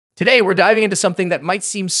Today, we're diving into something that might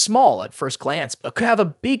seem small at first glance, but could have a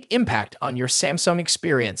big impact on your Samsung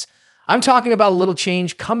experience. I'm talking about a little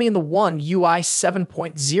change coming in the One UI 7.0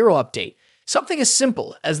 update. Something as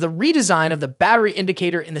simple as the redesign of the battery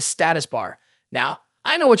indicator in the status bar. Now,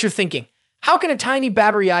 I know what you're thinking. How can a tiny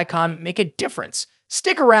battery icon make a difference?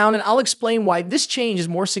 Stick around and I'll explain why this change is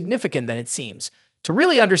more significant than it seems. To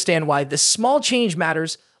really understand why this small change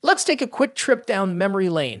matters, let's take a quick trip down memory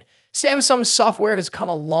lane. Samsung's software has come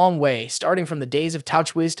a long way, starting from the days of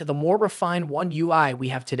TouchWiz to the more refined One UI we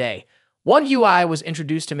have today. One UI was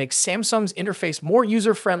introduced to make Samsung's interface more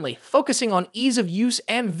user-friendly, focusing on ease of use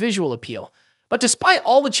and visual appeal. But despite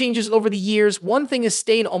all the changes over the years, one thing has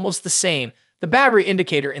stayed almost the same: the battery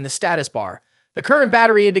indicator in the status bar. The current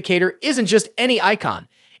battery indicator isn't just any icon.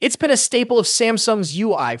 It's been a staple of Samsung's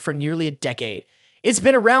UI for nearly a decade. It's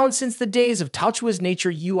been around since the days of TouchWiz Nature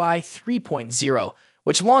UI 3.0,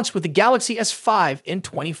 which launched with the Galaxy S5 in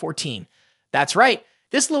 2014. That's right,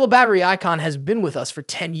 this little battery icon has been with us for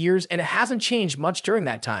 10 years and it hasn't changed much during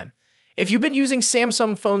that time. If you've been using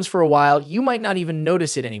Samsung phones for a while, you might not even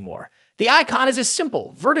notice it anymore. The icon is a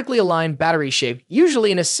simple, vertically aligned battery shape,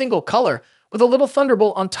 usually in a single color, with a little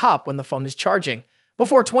thunderbolt on top when the phone is charging.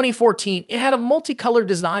 Before 2014, it had a multicolored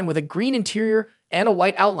design with a green interior and a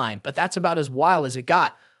white outline, but that's about as wild as it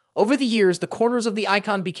got. Over the years, the corners of the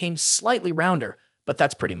icon became slightly rounder, but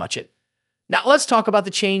that's pretty much it. Now let's talk about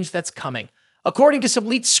the change that's coming. According to some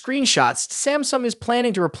leaked screenshots, Samsung is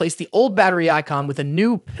planning to replace the old battery icon with a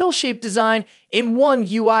new pill-shaped design in One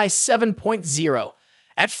UI 7.0.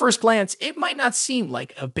 At first glance, it might not seem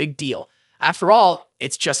like a big deal. After all,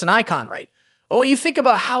 it's just an icon, right? But when you think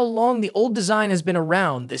about how long the old design has been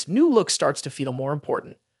around, this new look starts to feel more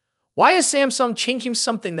important. Why is Samsung changing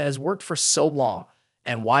something that has worked for so long?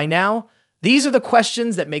 And why now? These are the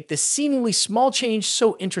questions that make this seemingly small change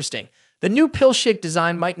so interesting. The new pill-shaped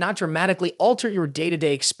design might not dramatically alter your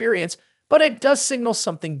day-to-day experience, but it does signal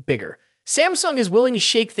something bigger. Samsung is willing to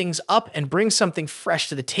shake things up and bring something fresh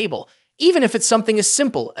to the table, even if it's something as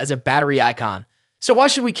simple as a battery icon. So why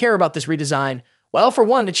should we care about this redesign? Well, for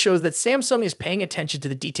one, it shows that Samsung is paying attention to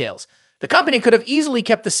the details. The company could have easily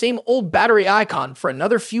kept the same old battery icon for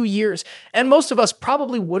another few years, and most of us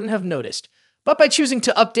probably wouldn't have noticed. But by choosing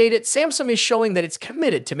to update it, Samsung is showing that it's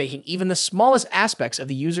committed to making even the smallest aspects of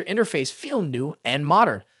the user interface feel new and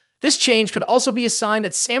modern. This change could also be a sign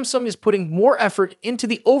that Samsung is putting more effort into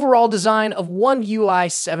the overall design of One UI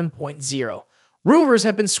 7.0. Rumors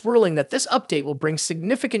have been swirling that this update will bring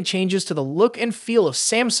significant changes to the look and feel of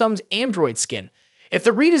Samsung's Android skin. If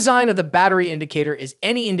the redesign of the battery indicator is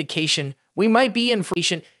any indication, we might be in for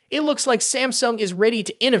it looks like Samsung is ready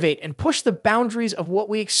to innovate and push the boundaries of what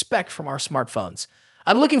we expect from our smartphones.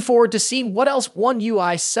 I'm looking forward to seeing what else One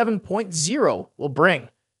UI 7.0 will bring.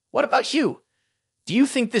 What about you? Do you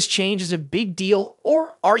think this change is a big deal,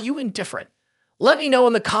 or are you indifferent? Let me know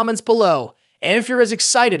in the comments below. And if you're as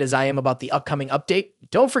excited as I am about the upcoming update,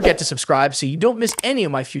 don't forget to subscribe so you don't miss any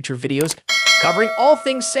of my future videos covering all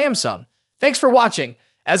things Samsung. Thanks for watching.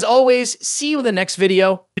 As always, see you in the next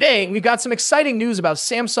video. Today, we've got some exciting news about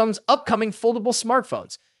Samsung's upcoming foldable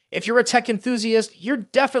smartphones. If you're a tech enthusiast, you're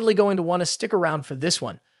definitely going to want to stick around for this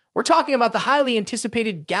one. We're talking about the highly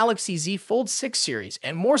anticipated Galaxy Z Fold 6 series,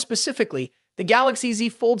 and more specifically, the Galaxy Z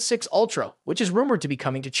Fold 6 Ultra, which is rumored to be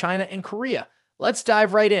coming to China and Korea. Let's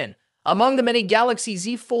dive right in. Among the many Galaxy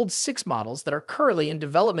Z Fold 6 models that are currently in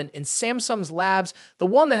development in Samsung's labs, the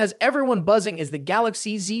one that has everyone buzzing is the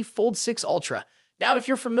Galaxy Z Fold 6 Ultra. Now, if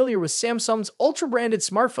you're familiar with Samsung's Ultra-branded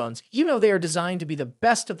smartphones, you know they are designed to be the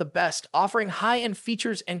best of the best, offering high-end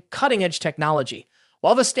features and cutting-edge technology.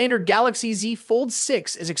 While the standard Galaxy Z Fold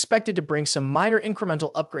 6 is expected to bring some minor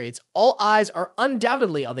incremental upgrades, all eyes are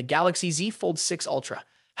undoubtedly on the Galaxy Z Fold 6 Ultra.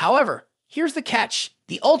 However, here's the catch.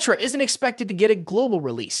 The Ultra isn't expected to get a global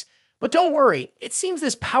release. But don't worry, it seems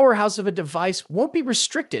this powerhouse of a device won't be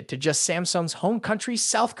restricted to just Samsung's home country,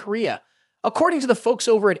 South Korea. According to the folks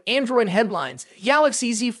over at Android Headlines, the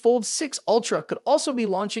Galaxy Z Fold 6 Ultra could also be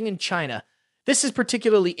launching in China. This is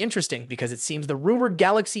particularly interesting because it seems the rumored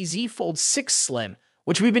Galaxy Z Fold 6 Slim,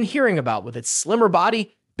 which we've been hearing about with its slimmer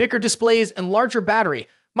body, bigger displays, and larger battery,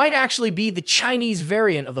 might actually be the Chinese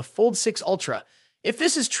variant of the Fold 6 Ultra. If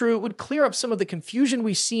this is true, it would clear up some of the confusion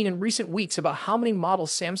we've seen in recent weeks about how many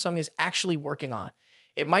models Samsung is actually working on.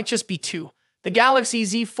 It might just be two: the Galaxy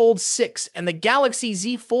Z Fold 6 and the Galaxy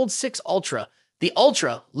Z Fold 6 Ultra. The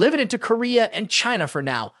Ultra, limited to Korea and China for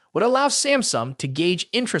now, would allow Samsung to gauge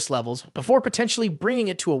interest levels before potentially bringing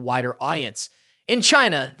it to a wider audience. In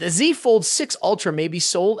China, the Z Fold 6 Ultra may be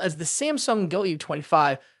sold as the Samsung Go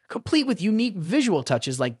U25, complete with unique visual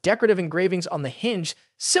touches like decorative engravings on the hinge,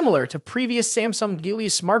 similar to previous Samsung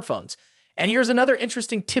Galaxy smartphones. And here's another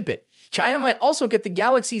interesting tidbit. China might also get the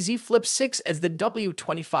Galaxy Z Flip 6 as the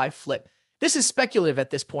W25 Flip. This is speculative at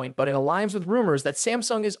this point, but it aligns with rumors that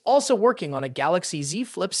Samsung is also working on a Galaxy Z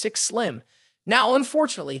Flip 6 Slim. Now,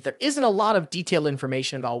 unfortunately, there isn't a lot of detailed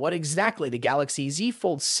information about what exactly the Galaxy Z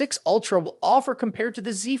Fold 6 Ultra will offer compared to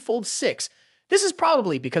the Z Fold 6. This is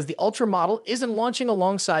probably because the Ultra model isn't launching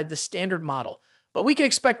alongside the standard model, but we can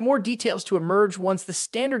expect more details to emerge once the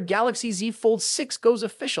standard Galaxy Z Fold 6 goes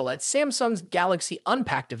official at Samsung's Galaxy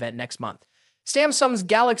Unpacked event next month. Samsung's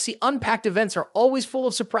Galaxy Unpacked events are always full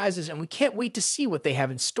of surprises, and we can't wait to see what they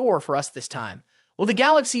have in store for us this time. Will the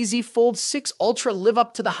Galaxy Z Fold 6 Ultra live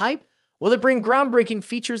up to the hype? Will it bring groundbreaking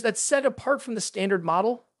features that set it apart from the standard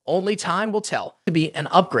model? Only time will tell. To be an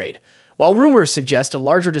upgrade. While rumors suggest a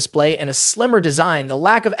larger display and a slimmer design, the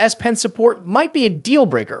lack of S Pen support might be a deal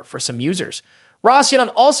breaker for some users. Ross Yan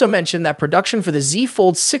also mentioned that production for the Z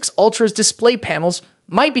Fold 6 Ultra's display panels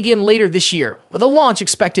might begin later this year, with a launch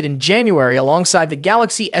expected in January alongside the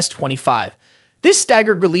Galaxy S25. This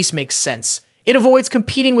staggered release makes sense. It avoids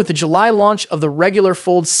competing with the July launch of the regular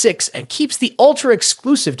Fold 6 and keeps the Ultra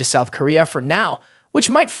exclusive to South Korea for now, which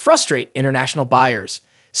might frustrate international buyers.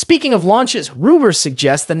 Speaking of launches, rumors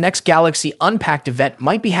suggest the next Galaxy Unpacked event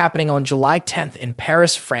might be happening on July 10th in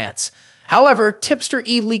Paris, France. However, Tipster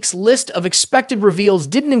eLeaks' list of expected reveals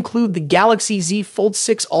didn't include the Galaxy Z Fold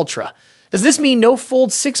 6 Ultra. Does this mean no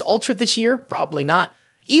Fold 6 Ultra this year? Probably not.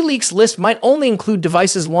 eLeaks' list might only include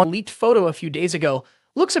devices launched. Leaked photo a few days ago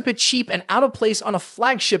looks a bit cheap and out of place on a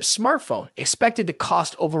flagship smartphone, expected to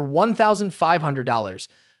cost over $1,500.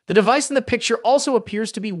 The device in the picture also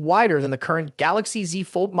appears to be wider than the current Galaxy Z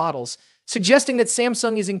Fold models, suggesting that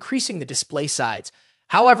Samsung is increasing the display size.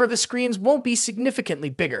 However, the screens won't be significantly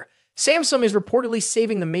bigger. Samsung is reportedly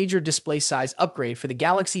saving the major display size upgrade for the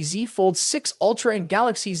Galaxy Z Fold 6 Ultra and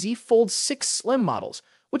Galaxy Z Fold 6 Slim models,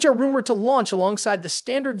 which are rumored to launch alongside the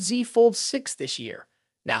standard Z Fold 6 this year.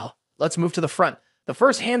 Now, let's move to the front. The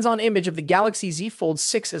first hands-on image of the Galaxy Z Fold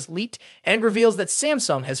 6 is leaked and reveals that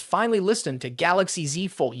Samsung has finally listened to Galaxy Z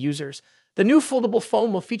Fold users. The new foldable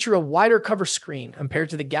phone will feature a wider cover screen compared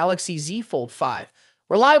to the Galaxy Z Fold 5.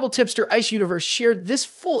 Reliable tipster Ice Universe shared this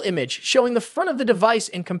full image showing the front of the device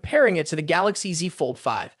and comparing it to the Galaxy Z Fold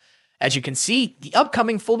 5. As you can see, the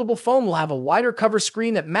upcoming foldable phone will have a wider cover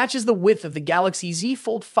screen that matches the width of the Galaxy Z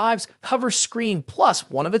Fold 5's cover screen plus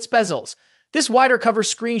one of its bezels. This wider cover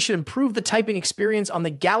screen should improve the typing experience on the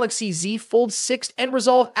Galaxy Z Fold 6 and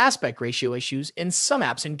resolve aspect ratio issues in some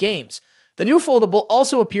apps and games. The new foldable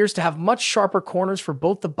also appears to have much sharper corners for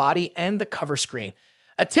both the body and the cover screen.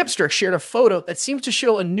 A tipster shared a photo that seems to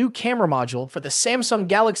show a new camera module for the Samsung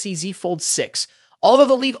Galaxy Z Fold 6. Although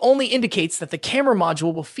the leak only indicates that the camera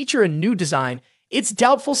module will feature a new design, it's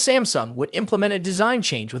doubtful Samsung would implement a design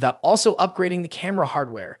change without also upgrading the camera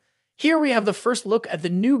hardware. Here we have the first look at the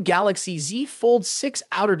new Galaxy Z Fold 6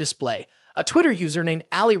 outer display. A Twitter user named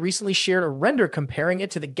Ali recently shared a render comparing it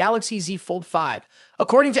to the Galaxy Z Fold 5.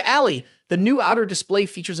 According to Ali, the new outer display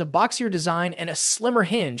features a boxier design and a slimmer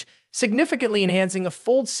hinge, significantly enhancing the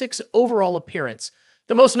Fold 6 overall appearance.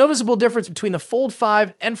 The most noticeable difference between the Fold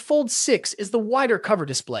 5 and Fold 6 is the wider cover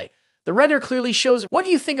display. The render clearly shows. What do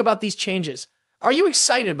you think about these changes? Are you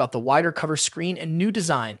excited about the wider cover screen and new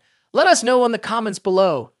design? Let us know in the comments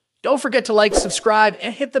below. Don't forget to like, subscribe,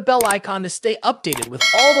 and hit the bell icon to stay updated with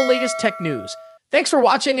all the latest tech news. Thanks for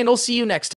watching, and I'll see you next time.